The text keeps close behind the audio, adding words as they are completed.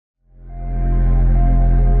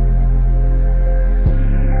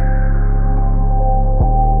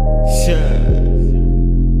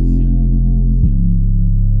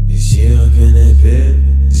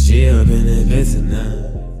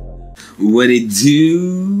What it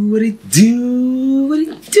do? What it do? What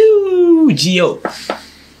it do? Geo.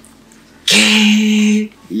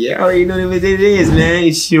 Yeah, I already know what it is, man.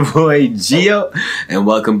 It's your boy Geo, and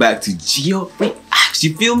welcome back to Geoffrey.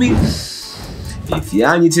 You feel me? If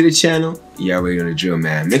y'all new to the channel, you already know the drill,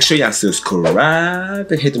 man. Make sure y'all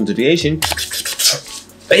subscribe and hit the notification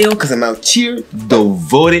bell, cause I'm out here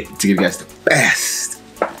devoted to give you guys the best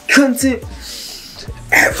content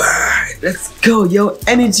ever. Let's go, yo,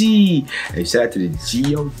 energy. And shout out to the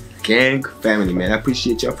GeoGang family, man. I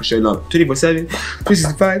appreciate y'all for showing up 24/7,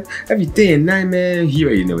 365, every day and night, man. You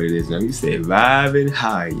already know what it is, man. We stay vibing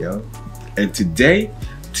high, yo. And today,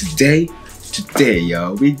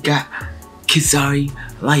 yo, we got Khesari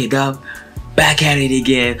Lal Yadav back at it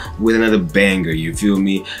again with another banger, you feel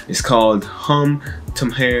me? It's called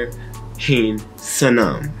Tumhare Hain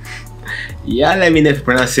Sanam. Y'all let me know if I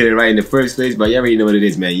pronounced it right in the first place, but y'all already know what it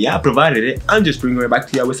is, man. Y'all provided it. I'm just bringing it back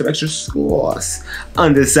to y'all with some extra sauce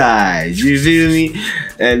on the side. You feel me?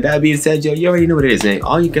 And that being said, yo, you already know what it is, man.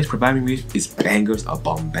 All you guys provide me with is bangers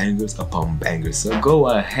upon bangers upon bangers. So go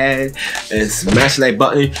ahead and smash the like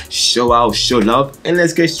button, show out, show love, and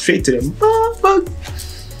let's get straight to the motherfucker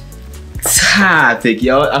topic,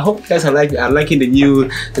 yo. I hope you guys are liking the new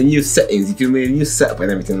settings, you feel me, the new setup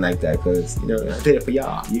and everything like that, because you know I did it for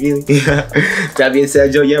y'all, you feel me? That being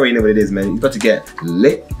said, yo, you already know what it is, man. It's about to get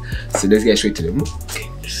lit, so let's get straight to the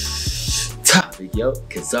topic, yo.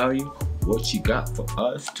 Khesari, what you got for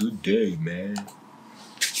us today, man?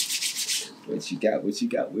 What you got?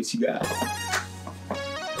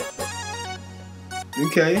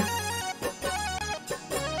 Okay.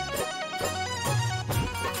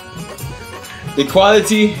 The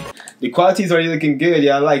quality is already looking good.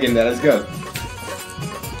 Y'all liking that? Let's go.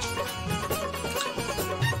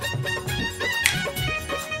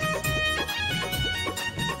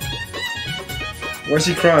 Why's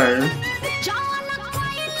she crying?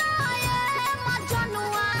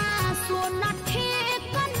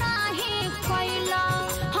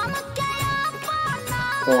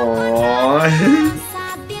 Aww.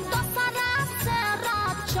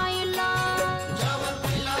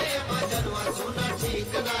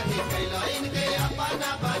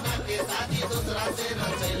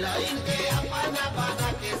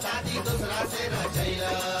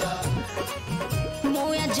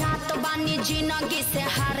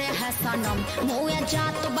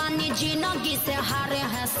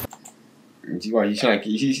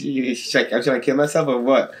 I'm trying to kill myself or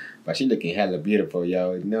what? But she looking hella beautiful,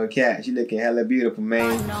 yo. No cat, she looking hella beautiful,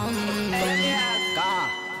 man.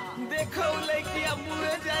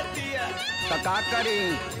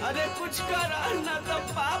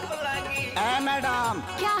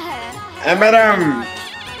 Madam,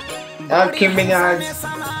 I'm Kim Minaj.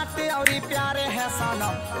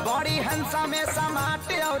 बड़ी हंसम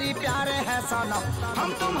समाटे और प्यारे हैं सनम हम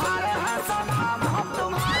तुम्हारे हैं सनम हम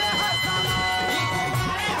तुम्हारे हैं सनम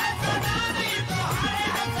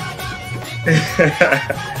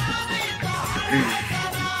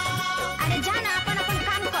अरे जाना अपन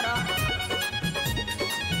काम करो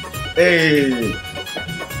ए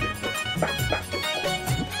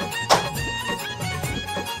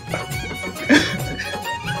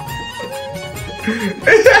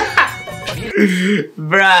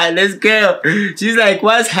Bruh, let's go. She's like,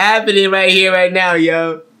 what's happening right here, right now,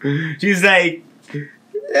 yo? She's like,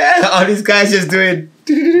 all these guys just doing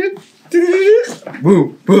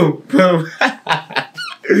boom, boom, boom.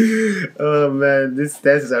 Oh man, this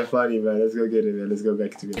dances are funny, man. Let's go get it, man. Let's go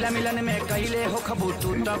back to it.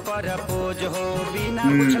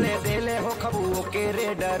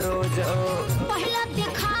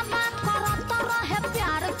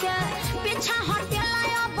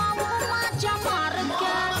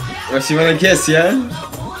 Oh, she wanna kiss, yeah?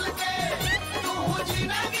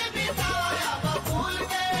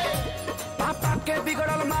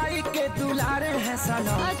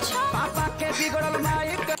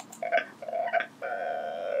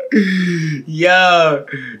 Yo,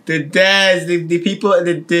 the dance, the people,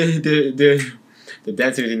 the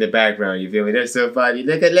dancers in the background. You feel me? They're so funny.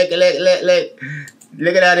 Look at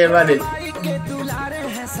how they're running.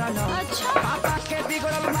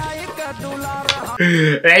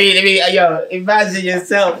 Ready, yo, imagine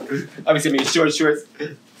yourself. Obviously, I mean, shorts.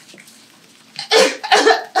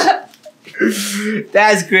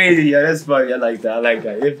 That's crazy, yo. That's funny. I like that.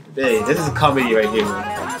 Hey, this is a comedy right here,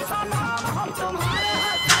 man.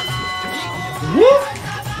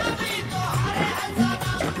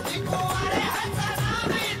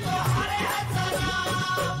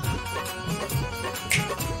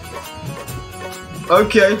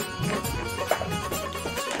 Okay.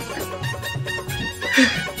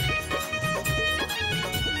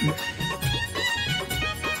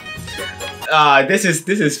 This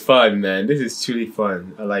is fun, man. This is truly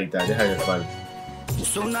fun. I like that. They're having fun.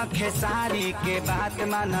 सुना खेसारी के बात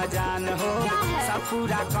मन जान हो सब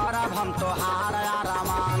पूरा करब हम तोहार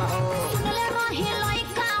अरमान हो सुनले रही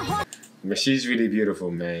लइका हो But she's really beautiful,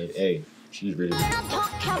 man. Hey, she's really beautiful.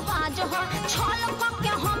 धोखेबाज हो छल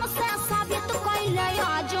के हमसे साबित कइले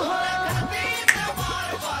आज हो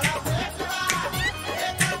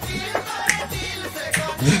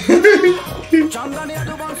चंदन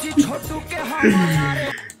यादवंशी छोटू के हमारे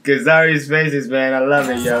Khesari's faces, man. I love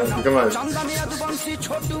it, yo. Come on. चंदन यादवंशी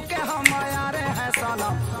छोटू के हमारे हैं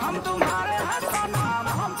सनम हम तुम्हारे हैं सनम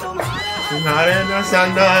हम तुम्हारे Tumhare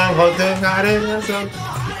Sanam, ho tumhare Sanam.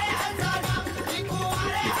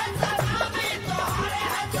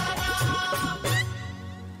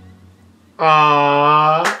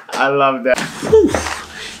 Aww, I love that.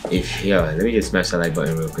 Let me just smash that like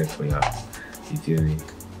button real quick for y'all. You feel me?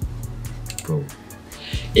 Boom.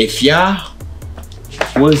 If y'all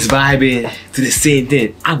was vibing to the same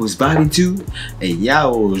thing I was vibing to, and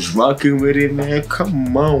y'all was rocking with it, man,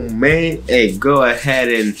 come on, man. Hey, go ahead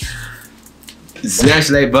and smash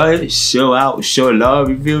the like button, show out, show love,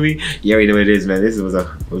 you feel me? You already know what it is, man. This was a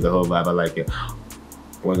whole vibe. I like it.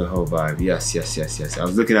 What a whole vibe. Yes. I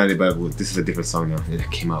was looking at it, but this is a different song now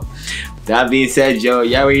that came out. That being said, yo,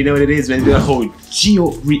 y'all already know what it is, man. It's been a whole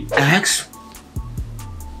Geo Reacts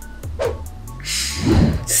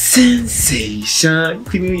sensation.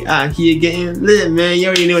 We out here getting lit, man. You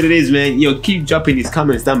already know what it is, man. Yo, keep dropping these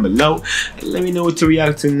comments down below and let me know what to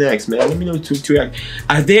react to next, man. Let me know what to react.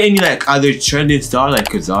 Are there any like other trending stars like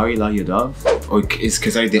Khesari Lal Yadav, or is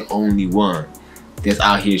Khesari the only one that's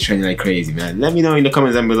out here trending like crazy, man? Let me know in the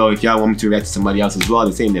comments down below if y'all want me to react to somebody else as well at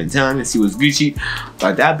the same damn time and see what's Gucci.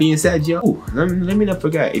 But that being said, yo, let me not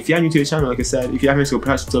forget, if y'all new to the channel, like I said, if y'all haven't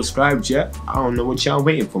subscribed yet, I don't know what y'all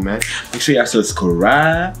waiting for, man. Make sure y'all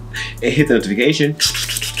subscribe and hit the notification.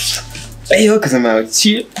 Hey, yo, because I'm out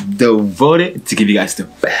here devoted to give you guys the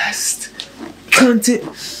best content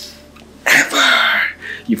ever.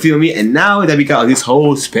 You feel me? And now that we got this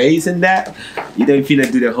whole space and that, you don't feel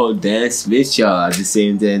like do the whole dance with y'all at the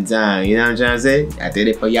same damn time. You know what I'm trying to say? I did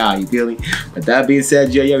it for y'all, you feel me? But that being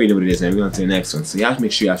said, yo, you already know what it is, man. We're on to the next one. So y'all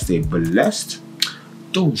make sure y'all stay blessed.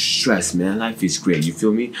 Don't stress, man. Life is great, you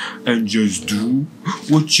feel me? And just do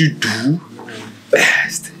what you do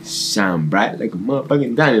best. Shine bright like a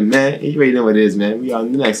motherfucking diamond, man. You already know what it is, man. We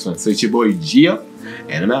on the next one. So it's your boy Geo,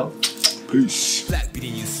 and I'm out. Peace. Black beat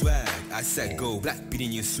in your swag, I said go. Black beat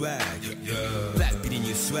in your swag, yeah. Black beat in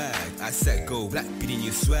your swag, I said go. Black beat in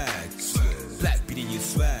your swag, black beat in your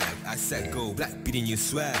swag, I said go. Black beat in your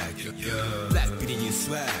swag, yeah. Black beat in your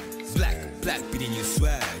swag, black beat in your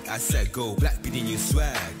swag, I said go. Black beat in your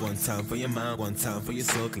swag. One time for your mind, one time for your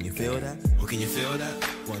soul. Can you feel that? Oh, can you feel that?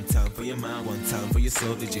 One time for your mind, one time for your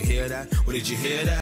soul. Did you hear that? Or did you hear that?